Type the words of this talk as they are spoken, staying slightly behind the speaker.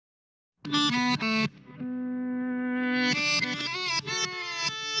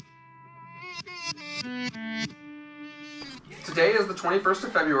Today is the 21st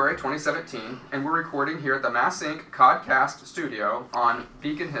of February, 2017, and we're recording here at the Mass Inc. Codcast studio on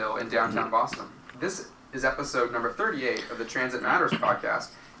Beacon Hill in downtown Boston. This is episode number 38 of the TransitMatters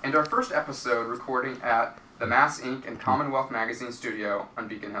podcast, and our first episode recording at the Mass Inc. and CommonWealth magazine studio on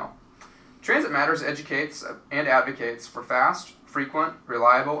Beacon Hill. TransitMatters educates and advocates for fast, frequent,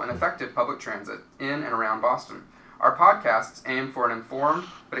 reliable, and effective public transit in and around Boston. Our podcasts aim for an informed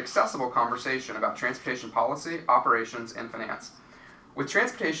but accessible conversation about transportation policy, operations, and finance. With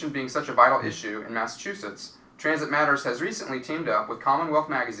transportation being such a vital issue in Massachusetts, TransitMatters has recently teamed up with CommonWealth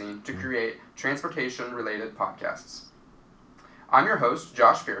magazine to create transportation-related podcasts. I'm your host,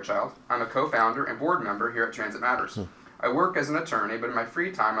 Josh Fairchild. I'm a co-founder and board member here at TransitMatters. I work as an attorney, but in my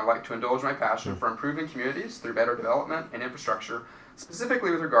free time I like to indulge my passion for improving communities through better development and infrastructure, specifically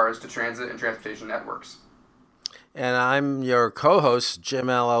with regards to transit and transportation networks. And I'm your co-host, Jim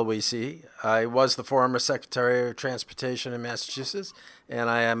Aloisi. I was the former Secretary of Transportation in Massachusetts, and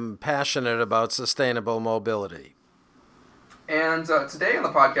I am passionate about sustainable mobility. And today on the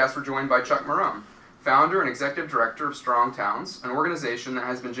podcast, we're joined by Chuck Marohn, founder and executive director of Strong Towns, an organization that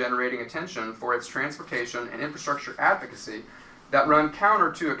has been generating attention for its transportation and infrastructure advocacy that run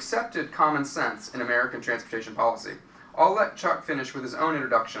counter to accepted common sense in American transportation policy. I'll let Chuck finish with his own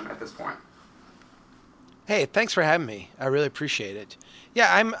introduction at this point. Hey, thanks for having me. I really appreciate it.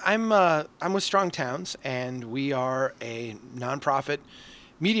 Yeah, I'm with Strong Towns, and we are a nonprofit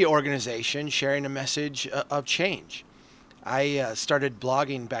media organization sharing a message of change. I started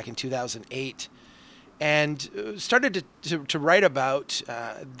blogging back in 2008 and started to write about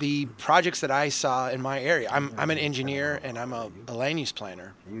the projects that I saw in my area. I'm an engineer and I'm a land use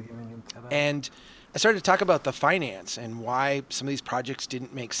planner. And I started to talk about the finance and why some of these projects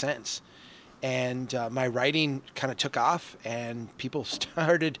didn't make sense. And my writing kind of took off, and people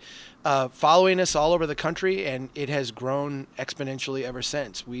started following us all over the country, and it has grown exponentially ever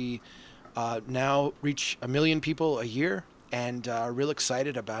since. We now reach 1 million people a year, and are real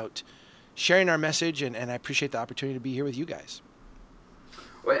excited about sharing our message, and I appreciate the opportunity to be here with you guys.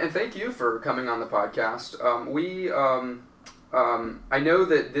 Well, and thank you for coming on the podcast. I know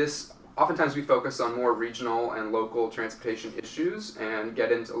that oftentimes we focus on more regional and local transportation issues and get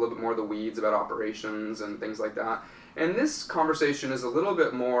into a little bit more of the weeds about operations and things like that. And this conversation is a little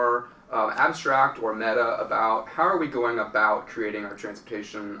bit more abstract or meta about how are we going about creating our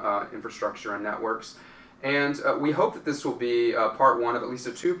transportation infrastructure and networks. And we hope that this will be part one of at least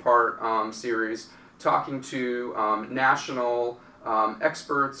a two-part series talking to national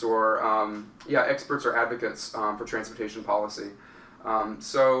experts or advocates for transportation policy.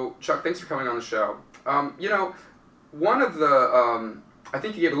 So, Chuck, thanks for coming on the show. One of the, I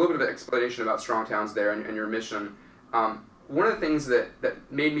think you gave a little bit of an explanation about Strong Towns there and your mission. One of the things that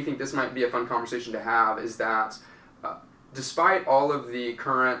made me think this might be a fun conversation to have is that despite all of the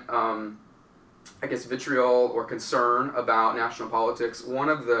current, vitriol or concern about national politics, one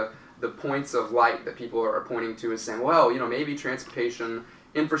of the points of light that people are pointing to is saying, well, maybe transportation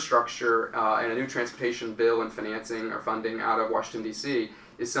infrastructure and a new transportation bill and financing or funding out of Washington, D.C.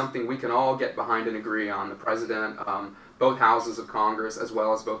 is something we can all get behind and agree on, the president, both houses of Congress, as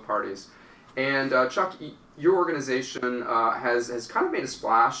well as both parties. And Chuck, your organization has kind of made a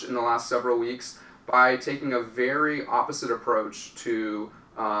splash in the last several weeks by taking a very opposite approach to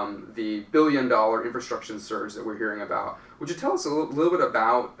the billion-dollar infrastructure surge that we're hearing about. Would you tell us a little bit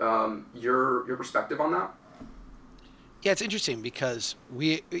about your perspective on that? Yeah, it's interesting because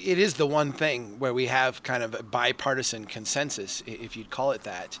it is the one thing where we have kind of a bipartisan consensus, if you'd call it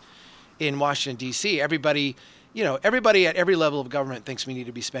that, in Washington, D.C. Everybody at every level of government thinks we need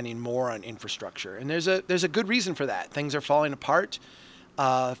to be spending more on infrastructure. And there's a good reason for that. Things are falling apart.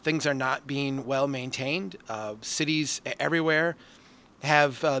 Things are not being well maintained. Cities everywhere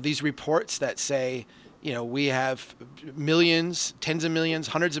have these reports that say, we have millions, tens of millions,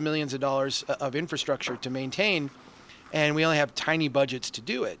 hundreds of millions of dollars of infrastructure to maintain, and we only have tiny budgets to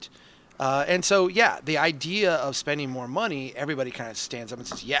do it. And so, the idea of spending more money, everybody kind of stands up and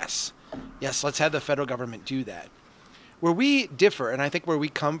says, yes, let's have the federal government do that. Where we differ, and I think where we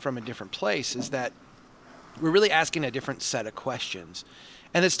come from a different place, is that we're really asking a different set of questions.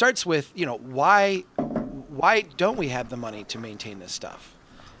 And it starts with, why don't we have the money to maintain this stuff?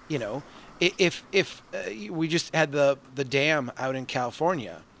 If we just had the dam out in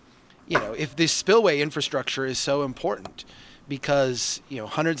California, if this spillway infrastructure is so important because,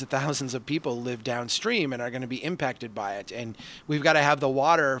 hundreds of thousands of people live downstream and are going to be impacted by it, and we've got to have the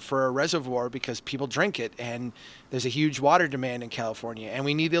water for a reservoir because people drink it, and there's a huge water demand in California, and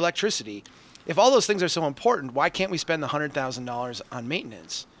we need the electricity. If all those things are so important, why can't we spend the $100,000 on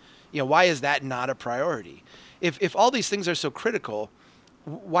maintenance? Why is that not a priority? if all these things are so critical,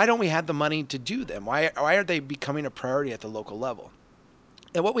 why don't we have the money to do them? Why aren't they becoming a priority at the local level?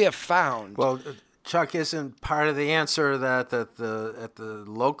 And what we have found. Well, Chuck, isn't part of the answer that at the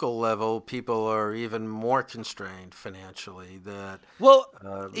local level people are even more constrained financially? That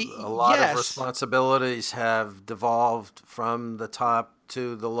a lot of responsibilities have devolved from the top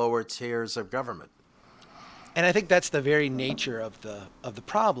to the lower tiers of government. And I think that's the very nature of the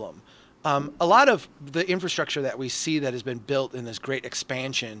problem. A lot of the infrastructure that we see that has been built in this great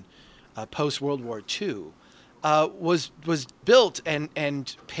expansion post World War II was built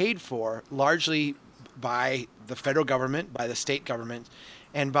and paid for largely by the federal government, by the state government,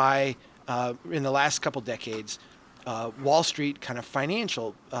 and by in the last couple decades, Wall Street kind of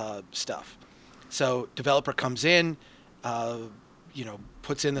financial stuff. So developer comes in,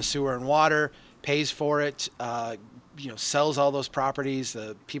 puts in the sewer and water, pays for it, sells all those properties.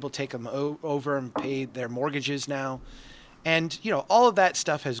 The people take them over and pay their mortgages now. And, all of that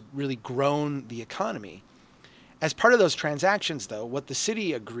stuff has really grown the economy. As part of those transactions, though, what the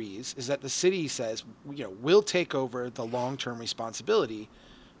city agrees is that the city says, we'll take over the long-term responsibility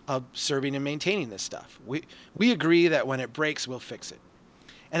of serving and maintaining this stuff. We agree that when it breaks, we'll fix it.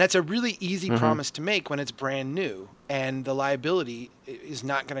 And that's a really easy promise to make when it's brand new and the liability is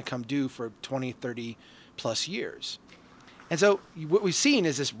not going to come due for 20, 30 plus years. And so what we've seen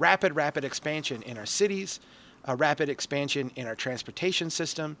is this rapid expansion in our cities, a rapid expansion in our transportation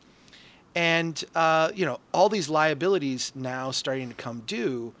system, and all these liabilities now starting to come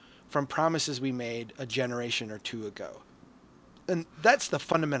due from promises we made a generation or two ago. And that's the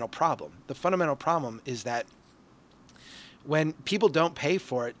fundamental problem. The fundamental problem is that when people don't pay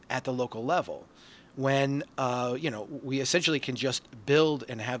for it at the local level, when we essentially can just build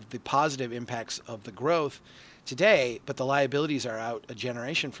and have the positive impacts of the growth today, but the liabilities are out a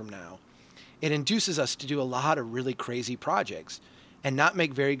generation from now, it induces us to do a lot of really crazy projects and not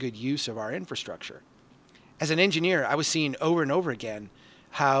make very good use of our infrastructure. As an engineer, I was seeing over and over again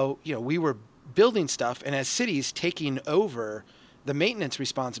how we were building stuff and as cities taking over the maintenance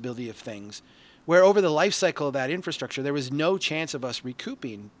responsibility of things, where over the life cycle of that infrastructure, there was no chance of us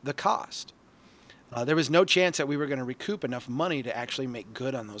recouping the cost. There was no chance that we were going to recoup enough money to actually make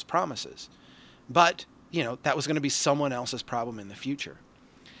good on those promises. But, that was going to be someone else's problem in the future.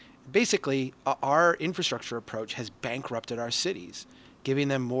 Basically, our infrastructure approach has bankrupted our cities, giving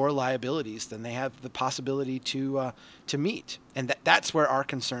them more liabilities than they have the possibility to meet. And that's where our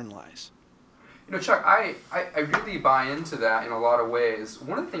concern lies. Chuck, I really buy into that in a lot of ways.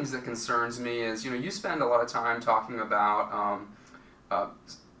 One of the things that concerns me is, you spend a lot of time talking about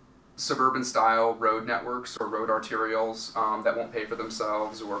suburban-style road networks or road arterials that won't pay for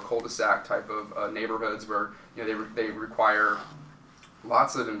themselves, or cul-de-sac type of neighborhoods where they require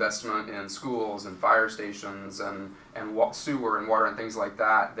lots of investment in schools and fire stations and sewer and water and things like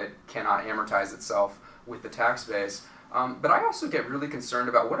that cannot amortize itself with the tax base. But I also get really concerned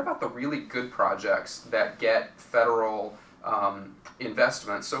about what about the really good projects that get federal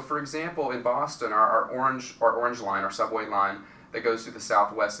investment. So, for example, in Boston, our orange line, our subway line that goes through the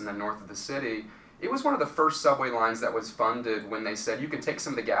southwest and the north of the city, it was one of the first subway lines that was funded when they said you can take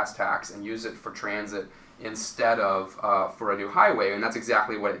some of the gas tax and use it for transit instead of for a new highway. And that's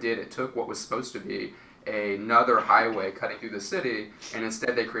exactly what it did. It took what was supposed to be another highway cutting through the city, and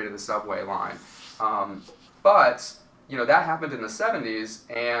instead they created a subway line. But that happened in the 70s,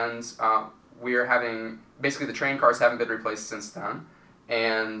 and we're having, basically the train cars haven't been replaced since then,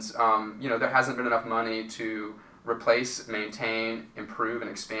 and there hasn't been enough money to replace, maintain, improve, and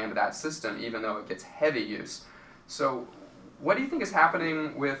expand that system, even though it gets heavy use. So what do you think is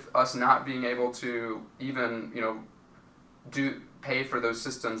happening with us not being able to even, pay for those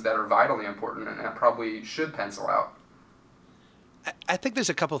systems that are vitally important and that probably should pencil out? I think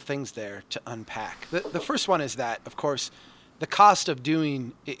there's a couple of things there to unpack. The first one is that, of course, the cost of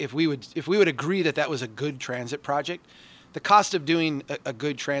doing, if we would agree that was a good transit project, the cost of doing a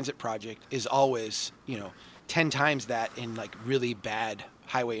good transit project is always, 10 times that in like really bad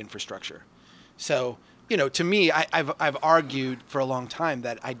highway infrastructure. So, to me, I've argued for a long time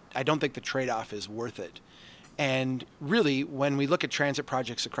that I don't think the trade-off is worth it. And really, when we look at transit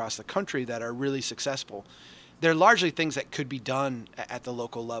projects across the country that are really successful, they're largely things that could be done at the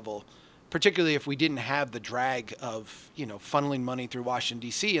local level, particularly if we didn't have the drag of, funneling money through Washington,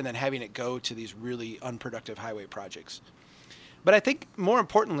 D.C. and then having it go to these really unproductive highway projects. But I think more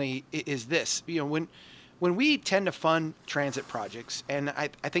importantly is this, when we tend to fund transit projects, and I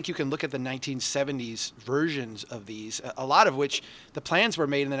think you can look at the 1970s versions of these, a lot of which the plans were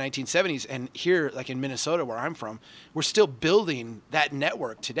made in the 1970s, and here, like in Minnesota, where I'm from, we're still building that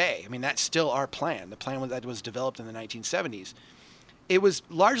network today. I mean, that's still our plan, the plan that was developed in the 1970s. It was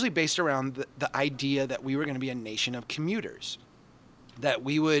largely based around the idea that we were going to be a nation of commuters, that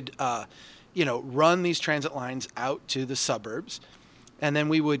we would, run these transit lines out to the suburbs, and then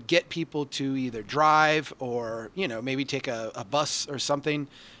we would get people to either drive or, maybe take a bus or something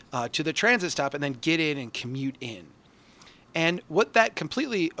to the transit stop and then get in and commute in. And what that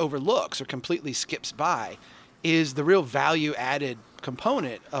completely overlooks or completely skips by is the real value added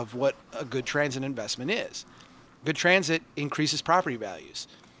component of what a good transit investment is. Good transit increases property values.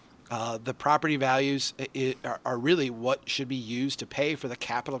 The property values are really what should be used to pay for the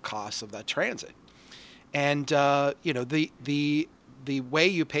capital costs of that transit. And, the way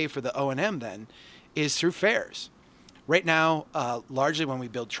you pay for the O&M then is through fares. Right now, largely when we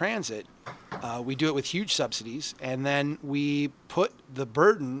build transit, we do it with huge subsidies, and then we put the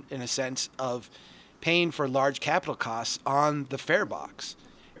burden, in a sense, of paying for large capital costs on the fare box.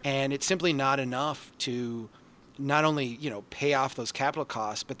 And it's simply not enough to not only, pay off those capital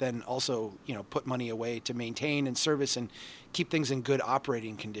costs, but then also, put money away to maintain and service and keep things in good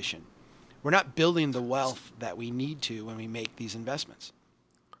operating condition. We're not building the wealth that we need to when we make these investments.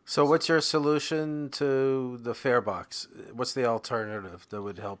 So what's your solution to the fare box? What's the alternative that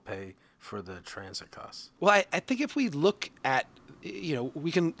would help pay for the transit costs? Well, I think if we look at,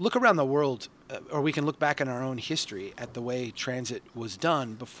 we can look around the world, or we can look back in our own history at the way transit was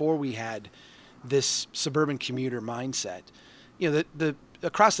done before we had this suburban commuter mindset. The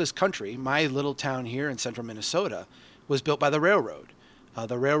across this country, my little town here in central Minnesota was built by the railroad.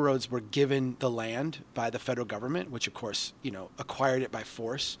 The railroads were given the land by the federal government, which of course, acquired it by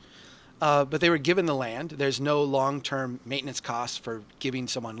force. But they were given the land. There's no long-term maintenance costs for giving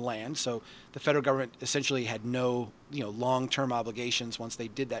someone land. So the federal government essentially had no, long-term obligations once they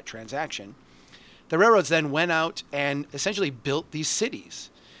did that transaction. The railroads then went out and essentially built these cities.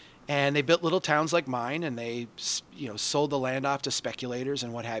 And they built little towns like mine, and they, sold the land off to speculators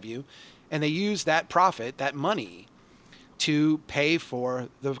and what have you. And they used that profit, that money, to pay for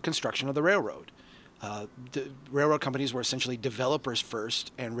the construction of the railroad. The railroad companies were essentially developers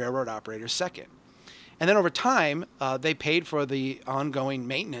first and railroad operators second. And then over time, they paid for the ongoing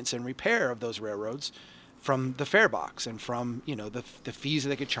maintenance and repair of those railroads from the fare box and from, the fees that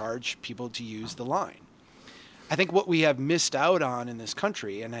they could charge people to use the line. I think what we have missed out on in this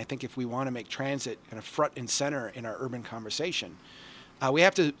country, and I think if we want to make transit kind of front and center in our urban conversation, we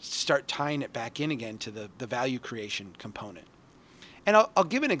have to start tying it back in again to the value creation component. And I'll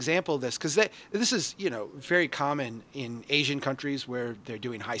give an example of this, because this is, very common in Asian countries where they're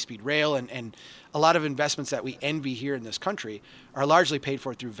doing high-speed rail, and a lot of investments that we envy here in this country are largely paid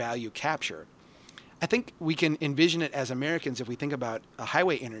for through value capture. I think we can envision it as Americans if we think about a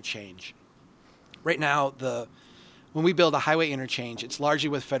highway interchange. Right now, when we build a highway interchange, it's largely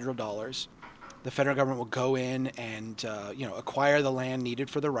with federal dollars. The federal government will go in and acquire the land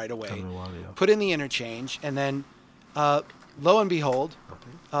needed for the right-of-way, put in the interchange, and then lo and behold,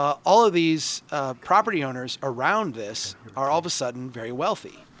 all of these property owners around this are all of a sudden very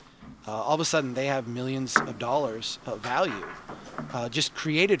wealthy. All of a sudden, they have millions of dollars of value just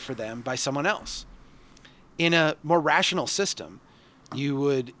created for them by someone else. In a more rational system, you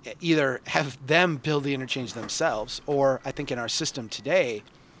would either have them build the interchange themselves, or I think in our system today,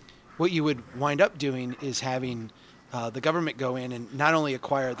 what you would wind up doing is having the government go in and not only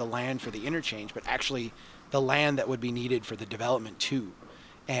acquire the land for the interchange, but actually the land that would be needed for the development too.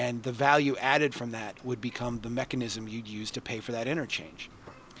 And the value added from that would become the mechanism you'd use to pay for that interchange.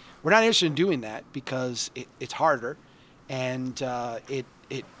 We're not interested in doing that because it's harder, and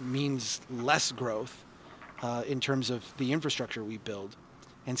it means less growth in terms of the infrastructure we build.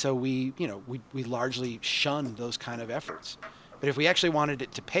 And so we largely shun those kind of efforts. But if we actually wanted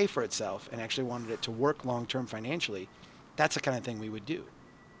it to pay for itself and actually wanted it to work long-term financially, that's the kind of thing we would do.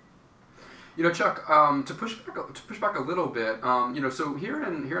 Chuck, to push back a little bit, so here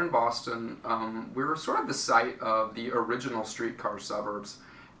in Boston, we're sort of the site of the original streetcar suburbs,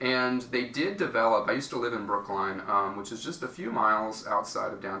 and they did develop. I used to live in Brookline, which is just a few miles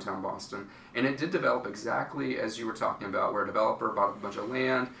outside of downtown Boston, and it did develop exactly as you were talking about, where a developer bought a bunch of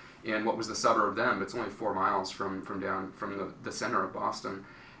land in what was the suburb then, but it's only 4 miles from the center of Boston,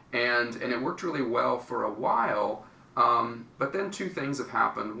 and it worked really well for a while. But then two things have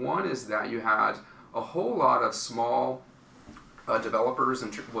happened. One is that you had a whole lot of small developers,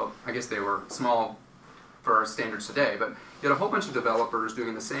 and I guess they were small for our standards today. But you had a whole bunch of developers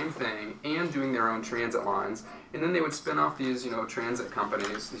doing the same thing and doing their own transit lines, and then they would spin off these, transit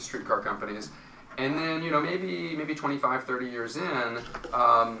companies, these streetcar companies, and then, maybe 25, 30 years in,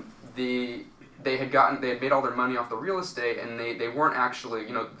 they had made all their money off the real estate, and they weren't actually,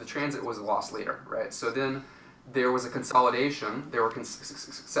 the transit was a loss leader, right? So then there was a consolidation, there were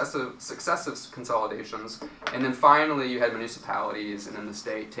successive consolidations, and then finally you had municipalities and then the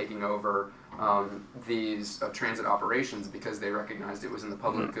state taking over these transit operations because they recognized it was in the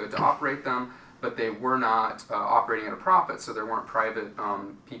public good to operate them, but they were not operating at a profit, so there weren't private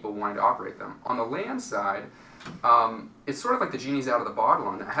people wanting to operate them. On the land side, it's sort of like the genie's out of the bottle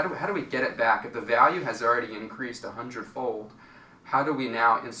on that. How do we get it back? If the value has already increased 100-fold, how do we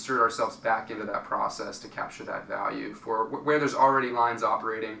now insert ourselves back into that process to capture that value for where there's already lines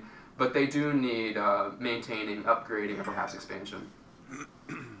operating, but they do need maintaining, upgrading, or perhaps expansion?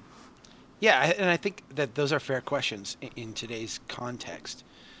 Yeah, and I think that those are fair questions in today's context.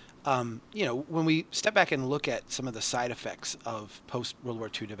 When we step back and look at some of the side effects of post-World War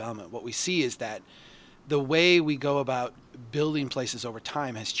II development, what we see is that the way we go about building places over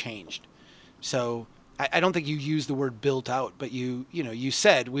time has changed. So I don't think you used the word built out, but you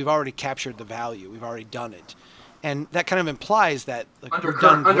said we've already captured the value, we've already done it, and that kind of implies that under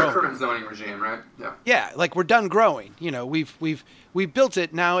current zoning regime, right? Yeah. Yeah, like we're done growing. We've built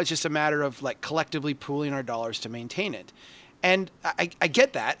it. Now it's just a matter of like collectively pooling our dollars to maintain it, and I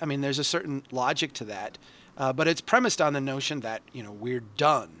get that. I mean, there's a certain logic to that, but it's premised on the notion that we're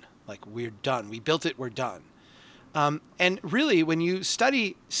done. Like we're done. We built it. We're done. And really, when you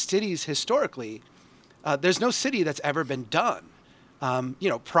study cities historically, there's no city that's ever been done,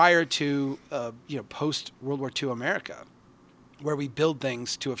 prior to, post World War II America, where we build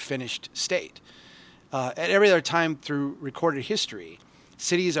things to a finished state. At every other time through recorded history,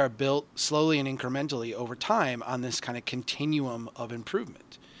 cities are built slowly and incrementally over time on this kind of continuum of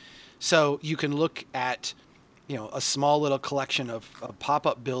improvement. So you can look at, a small little collection of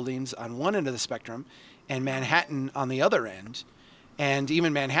pop-up buildings on one end of the spectrum and Manhattan on the other end. And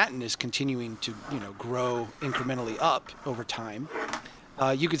even Manhattan is continuing to, grow incrementally up over time.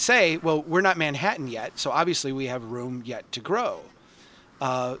 You could say, well, we're not Manhattan yet, so obviously we have room yet to grow.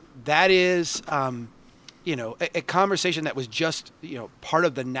 That is, a conversation that was just, part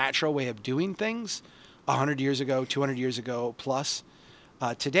of the natural way of doing things 100 years ago, 200 years ago plus.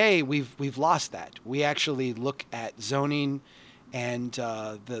 Today, we've lost that. We actually look at zoning and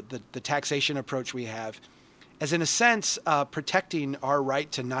the taxation approach we have as, in a sense, protecting our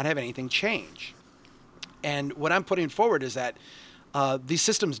right to not have anything change. And what I'm putting forward is that these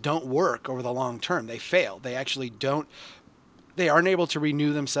systems don't work over the long term. They fail. They actually don't. They aren't able to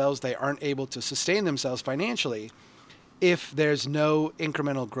renew themselves. They aren't able to sustain themselves financially if there's no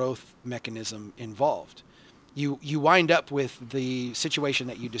incremental growth mechanism involved. You wind up with the situation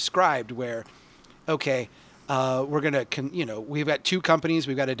that you described where, okay, we're going to, we've got two companies.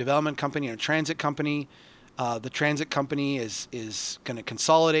 We've got a development company and a transit company. The transit company is going to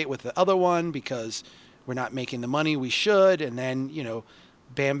consolidate with the other one because we're not making the money we should. And then,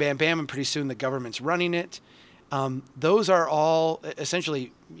 bam, bam, bam, and pretty soon the government's running it. Those are all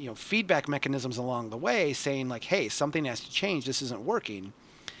essentially, feedback mechanisms along the way saying like, hey, something has to change. This isn't working.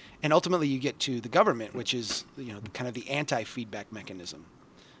 And ultimately you get to the government, which is, kind of the anti-feedback mechanism.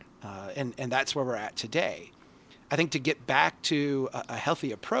 And that's where we're at today. I think to get back to a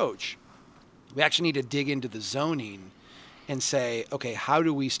healthy approach, we actually need to dig into the zoning and say, okay, how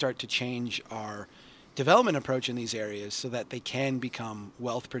do we start to change our development approach in these areas so that they can become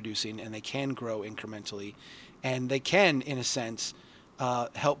wealth producing and they can grow incrementally and they can, in a sense,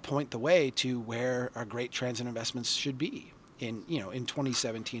 help point the way to where our great transit investments should be in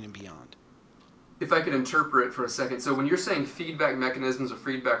 2017 and beyond. If I could interpret for a second, so when you're saying feedback mechanisms or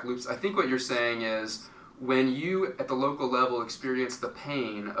feedback loops, I think what you're saying is when you at the local level experience the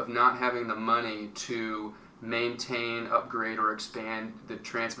pain of not having the money to maintain, upgrade, or expand the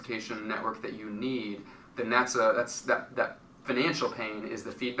transportation network that you need, then that financial pain is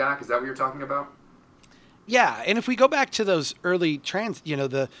the feedback. Is that what you're talking about? Yeah, and if we go back to those early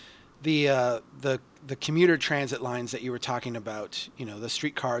the commuter transit lines that you were talking about, the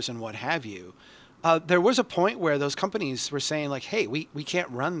streetcars and what have you, there was a point where those companies were saying like, hey, we can't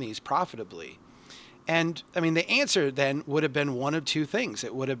run these profitably. And I mean, the answer then would have been one of two things.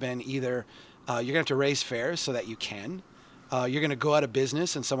 It would have been either you're going to have to raise fares so that you can, you're going to go out of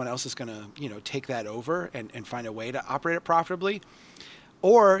business and someone else is going to, take that over and find a way to operate it profitably.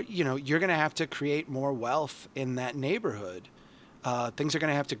 Or, you're going to have to create more wealth in that neighborhood. Things are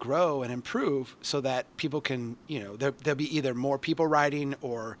going to have to grow and improve so that people can, there'll be either more people riding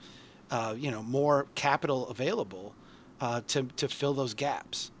or more capital available to fill those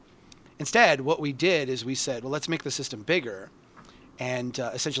gaps. Instead, what we did is we said, well, let's make the system bigger and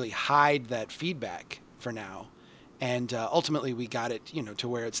essentially hide that feedback for now. And ultimately, we got it, to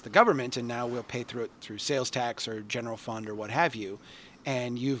where it's the government, and now we'll pay through it through sales tax or general fund or what have you.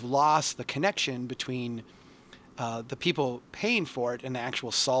 And you've lost the connection between the people paying for it and the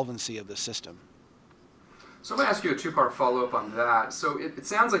actual solvency of the system. So I'm going to ask you a two-part follow-up on that. So it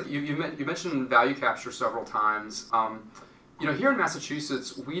sounds like you mentioned value capture several times. Here in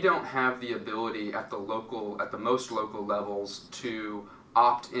Massachusetts, we don't have the ability at the most local levels to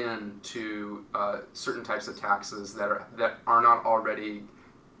opt in to certain types of taxes that are not already,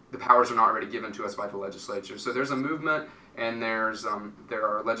 the powers are not already given to us by the legislature. So there's a movement, and there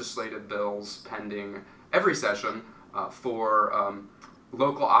are legislative bills pending every session for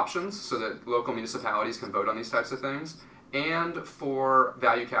local options, so that local municipalities can vote on these types of things, and for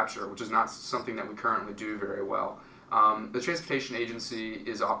value capture, which is not something that we currently do very well. The Transportation Agency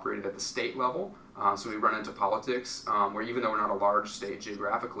is operated at the state level, so we run into politics where, even though we're not a large state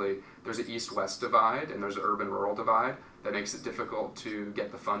geographically, there's an east-west divide and there's an urban-rural divide that makes it difficult to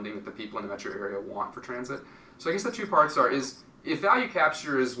get the funding that the people in the metro area want for transit. So I guess the two parts are, if value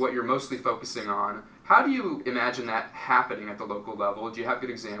capture is what you're mostly focusing on, how do you imagine that happening at the local level? Do you have good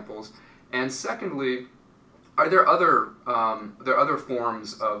examples? And secondly, are there other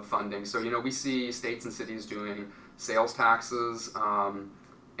forms of funding? So, we see states and cities doing sales taxes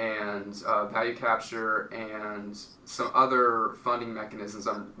and value capture and some other funding mechanisms.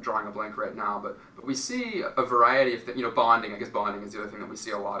 I'm drawing a blank right now, but we see a variety of bonding. I guess bonding is the other thing that we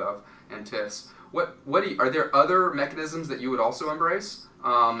see a lot of, and TIFs. Are there other mechanisms that you would also embrace?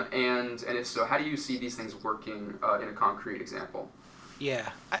 And if so, how do you see these things working in a concrete example? Yeah,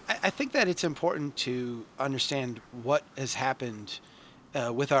 I think that it's important to understand what has happened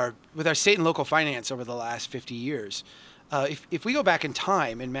with our state and local finance over the last 50 years. If we go back in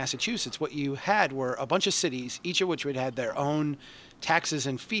time in Massachusetts, what you had were a bunch of cities, each of which would have their own taxes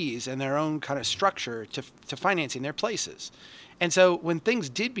and fees and their own kind of structure to financing their places. And so when things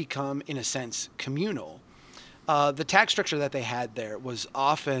did become, in a sense, communal, the tax structure that they had there was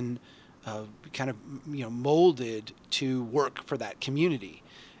often molded to work for that community.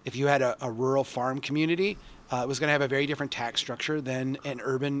 If you had a rural farm community, it was going to have a very different tax structure than an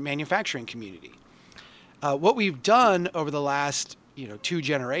urban manufacturing community. What we've done over the last 2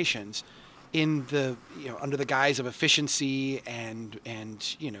 generations, in the under the guise of efficiency and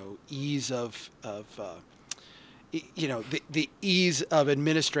ease of the ease of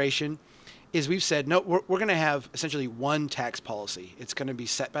administration, is we've said, no, we're going to have essentially one tax policy. It's going to be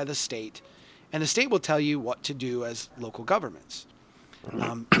set by the state, and the state will tell you what to do as local governments.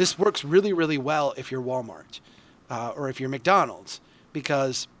 This works really, really well if you're Walmart or if you're McDonald's,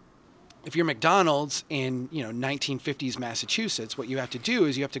 because if you're McDonald's in 1950s Massachusetts, what you have to do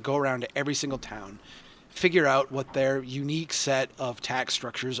is you have to go around to every single town, figure out what their unique set of tax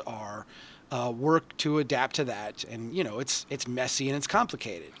structures are, work to adapt to that, and it's messy and it's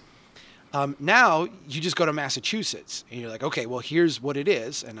complicated. Now you just go to Massachusetts and you're like, okay, well, here's what it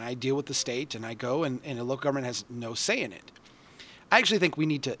is, and I deal with the state, and I go, and the local government has no say in it. I actually think we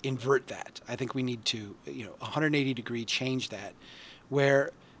need to invert that. I think we need to 180-degree change that,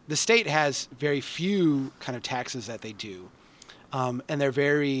 where the state has very few kind of taxes that they do, and they're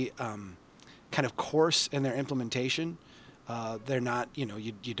very kind of coarse in their implementation. They're not,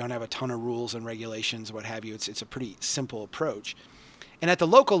 you don't have a ton of rules and regulations, what have you. It's a pretty simple approach. And at the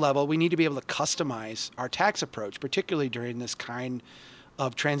local level, we need to be able to customize our tax approach, particularly during this kind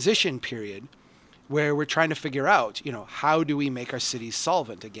of transition period where we're trying to figure out, how do we make our cities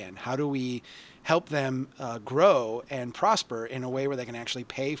solvent again? How do we help them grow and prosper in a way where they can actually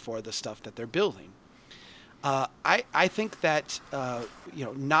pay for the stuff that they're building? I think that,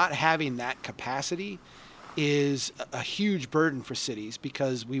 not having that capacity is a huge burden for cities,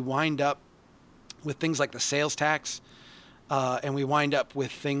 because we wind up with things like the sales tax, and we wind up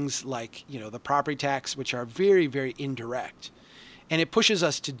with things like, the property tax, which are very, very indirect. And it pushes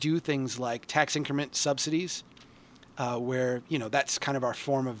us to do things like tax increment subsidies, where, that's kind of our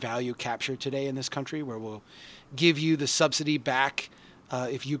form of value capture today in this country, where we'll give you the subsidy back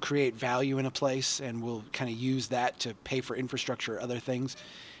if you create value in a place, and we'll kind of use that to pay for infrastructure or other things.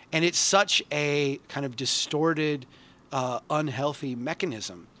 And it's such a kind of distorted, unhealthy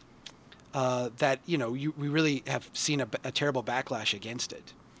mechanism that, we really have seen a terrible backlash against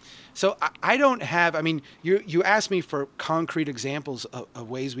it. So I don't have, you asked me for concrete examples of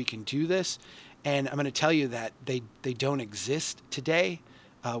ways we can do this, and I'm going to tell you that they don't exist today.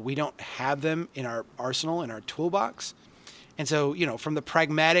 We don't have them in our arsenal, in our toolbox. And so, from the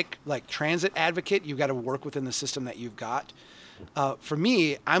pragmatic, like transit advocate, you've got to work within the system that you've got. For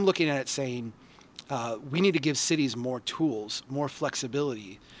me, I'm looking at it saying, we need to give cities more tools, more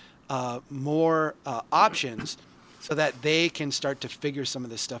flexibility, more options, so that they can start to figure some of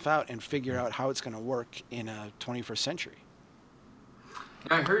this stuff out and figure out how it's going to work in a 21st century.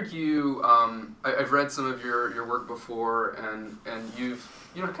 I heard you. I've read some of your work before, and you've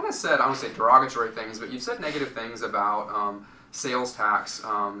kind of said, I don't say derogatory things, but you've said negative things about sales tax.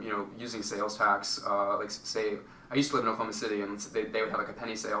 Using sales tax, like say, I used to live in Oklahoma City, and they would have like a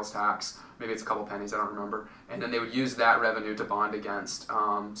penny sales tax. Maybe it's a couple pennies, I don't remember. And then they would use that revenue to bond against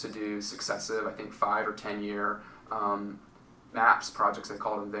to do successive, I think 5 or 10 year MAPS projects, they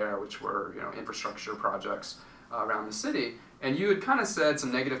called them there, which were infrastructure projects around the city. And you had kind of said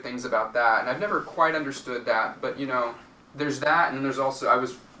some negative things about that, and I've never quite understood that. But there's that, and then there's also, I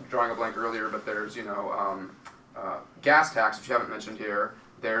was drawing a blank earlier, but there's gas tax, which you haven't mentioned here.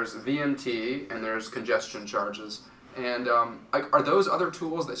 There's VMT, and there's congestion charges. And are those other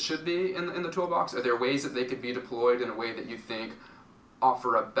tools that should be in the toolbox? Are there ways that they could be deployed in a way that you think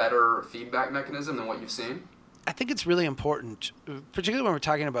offer a better feedback mechanism than what you've seen? I think it's really important, particularly when we're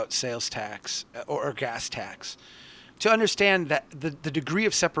talking about sales tax or gas tax, to understand that the degree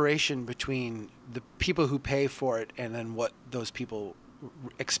of separation between the people who pay for it and then what those people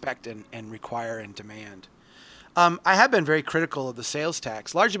expect and require and demand. I have been very critical of the sales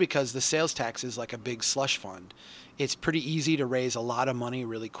tax, largely because the sales tax is like a big slush fund. It's pretty easy to raise a lot of money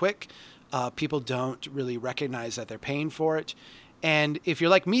really quick. People don't really recognize that they're paying for it. And if you're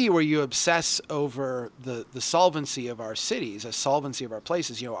like me, where you obsess over the solvency of our cities, the solvency of our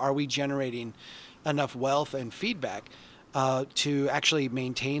places, are we generating enough wealth and feedback to actually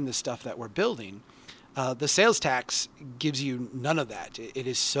maintain the stuff that we're building? The sales tax gives you none of that. It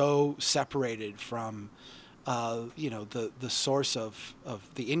is so separated from the source of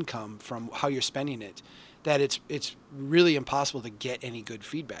the income from how you're spending it, that it's really impossible to get any good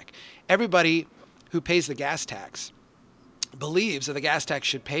feedback. Everybody who pays the gas tax believes that the gas tax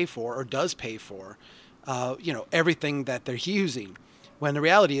should pay for, or does pay for, everything that they're using. When the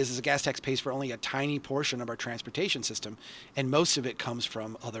reality is the gas tax pays for only a tiny portion of our transportation system, and most of it comes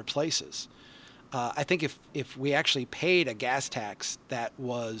from other places. I think if we actually paid a gas tax that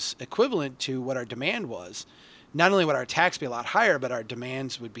was equivalent to what our demand was, not only would our tax be a lot higher, but our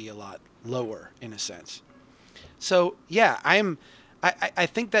demands would be a lot lower in a sense. So yeah, I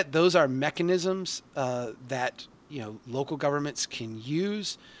think that those are mechanisms that local governments can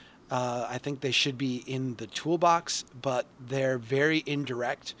use. I think they should be in the toolbox, but they're very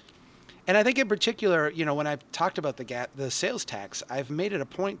indirect. And I think in particular, when I've talked about the sales tax, I've made it a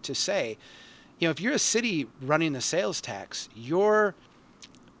point to say, if you're a city running the sales tax, your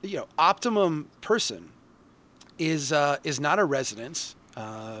optimum person is not a residence.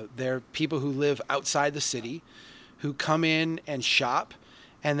 They're people who live outside the city, who come in and shop,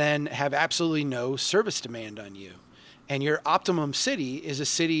 and then have absolutely no service demand on you. And your optimum city is a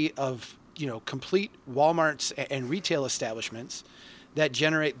city of complete Walmarts and retail establishments that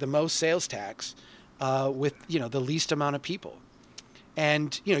generate the most sales tax with the least amount of people.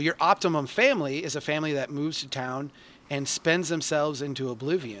 And your optimum family is a family that moves to town and spends themselves into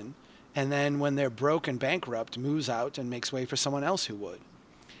oblivion, and then when they're broke and bankrupt, moves out and makes way for someone else who would.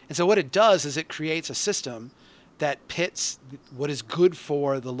 And so what it does is it creates a system that pits what is good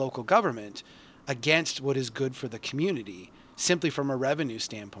for the local government against what is good for the community, simply from a revenue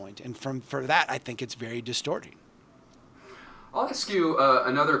standpoint. And for that, I think it's very distorting. I'll ask you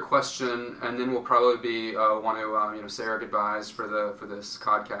another question, and then we'll probably want to say our goodbyes for this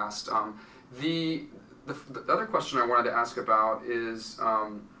Codcast. The other question I wanted to ask about is,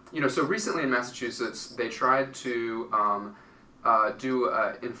 so recently in Massachusetts, they tried to do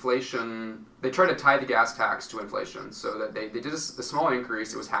inflation. They tried to tie the gas tax to inflation, so that they did a small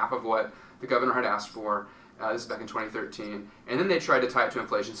increase. It was half of what the governor had asked for. This is back in 2013. And then they tried to tie it to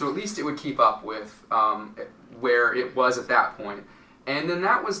inflation, so at least it would keep up with where it was at that point. And then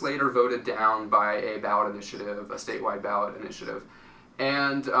that was later voted down by a ballot initiative, a statewide ballot initiative.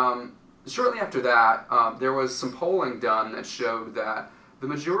 And shortly after that, there was some polling done that showed that the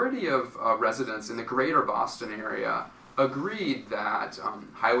majority of residents in the greater Boston area agreed that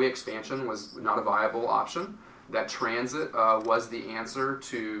highway expansion was not a viable option, that transit was the answer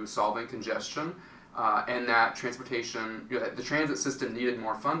to solving congestion, and that transportation, the transit system needed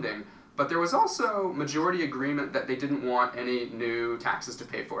more funding. But there was also majority agreement that they didn't want any new taxes to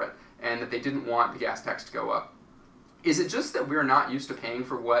pay for it, and that they didn't want the gas tax to go up. Is it just that we're not used to paying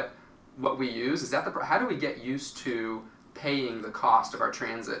for what we use? Is that how do we get used to paying the cost of our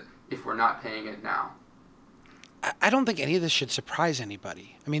transit if we're not paying it now? I don't think any of this should surprise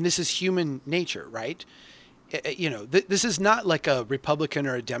anybody. I mean, this is human nature, right? This is not like a Republican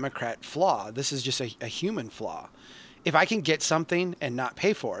or a Democrat flaw. This is just a human flaw. If I can get something and not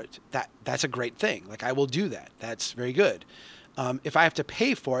pay for it, that's a great thing. Like, I will do that. That's very good. If I have to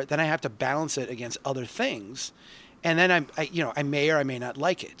pay for it, then I have to balance it against other things, and then I may or I may not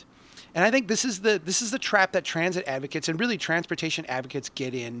like it. And I think this is the trap that transit advocates and really transportation advocates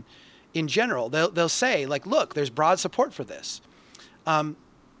get in general. They'll say, like, look, there's broad support for this, and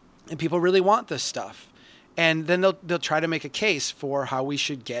people really want this stuff. And then they'll try to make a case for how we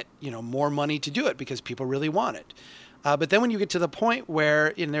should get, more money to do it because people really want it. But then when you get to the point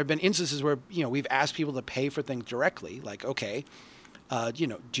where, there have been instances where, we've asked people to pay for things directly, like, okay,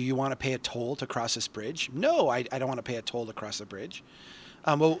 do you want to pay a toll to cross this bridge? No, I don't want to pay a toll to cross the bridge.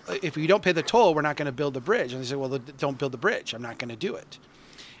 Well, if you don't pay the toll, we're not going to build the bridge. And they say, well, don't build the bridge. I'm not going to do it.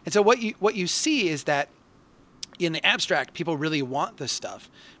 And so what you see is that in the abstract, people really want this stuff,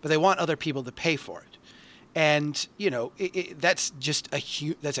 but they want other people to pay for it. And, that's just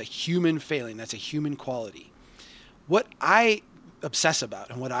that's a human failing. That's a human quality. What I obsess about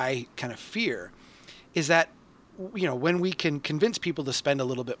and what I kind of fear is that, when we can convince people to spend a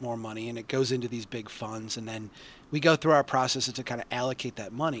little bit more money and it goes into these big funds, and then we go through our processes to kind of allocate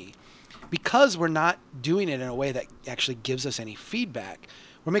that money, because we're not doing it in a way that actually gives us any feedback,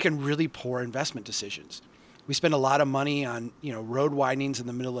 we're making really poor investment decisions. We spend a lot of money on, road widenings in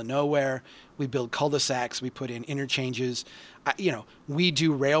the middle of nowhere. We build cul-de-sacs. We put in interchanges. We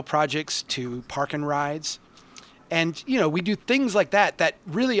do rail projects to park and rides. And, we do things like that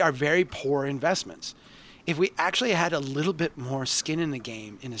really are very poor investments. If we actually had a little bit more skin in the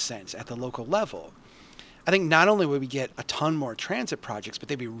game, in a sense, at the local level, I think not only would we get a ton more transit projects, but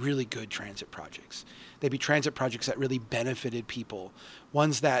they'd be really good transit projects. They'd be transit projects that really benefited people,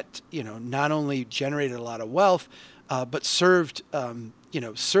 ones that, not only generated a lot of wealth, but served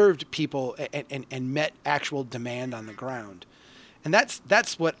people and met actual demand on the ground. And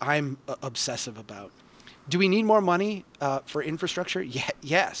that's what I'm obsessive about. Do we need more money for infrastructure?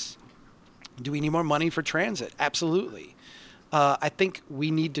 Yes. Do we need more money for transit? Absolutely. I think we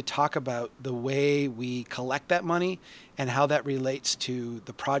need to talk about the way we collect that money and how that relates to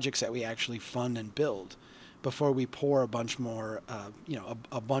the projects that we actually fund and build before we pour a bunch more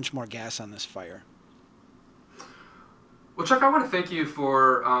gas on this fire. Well, Chuck, I want to thank you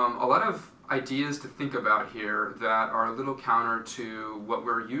for a lot of ideas to think about here that are a little counter to what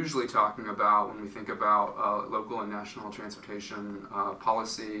we're usually talking about when we think about local and national transportation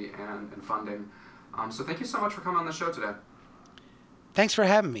policy and funding. So thank you so much for coming on the show today. Thanks for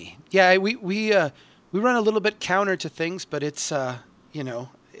having me. Yeah, we run a little bit counter to things, but it's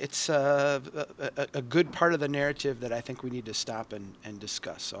it's a good part of the narrative that I think we need to stop and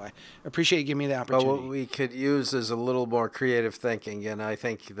discuss. So I appreciate you giving me the opportunity. Well, what we could use is a little more creative thinking, and I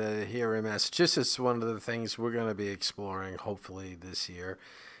think the here in Massachusetts, one of the things we're going to be exploring, hopefully this year,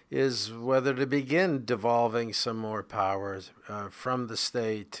 is whether to begin devolving some more powers from the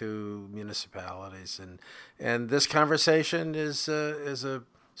state to municipalities, and this conversation is a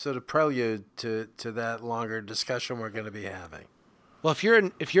sort of prelude to that longer discussion we're going to be having. Well, if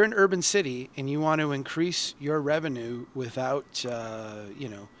you're an urban city and you want to increase your revenue without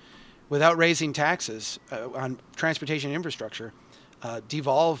raising taxes on transportation infrastructure,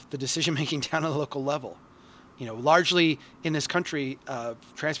 devolve the decision making down at the local level. Largely in this country,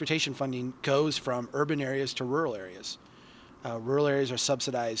 transportation funding goes from urban areas to rural areas. Rural areas are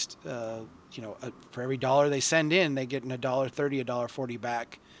subsidized. For every dollar they send in, they get $1.30, $1.40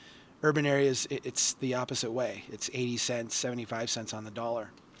 back. Urban areas, it's the opposite way. It's 80 cents, 75 cents on the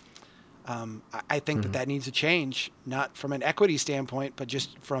dollar. I think that needs to change, not from an equity standpoint, but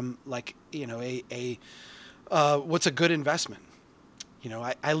just from what's a good investment.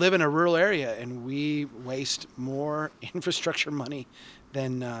 I live in a rural area, and we waste more infrastructure money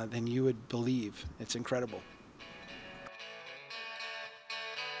than you would believe. It's incredible.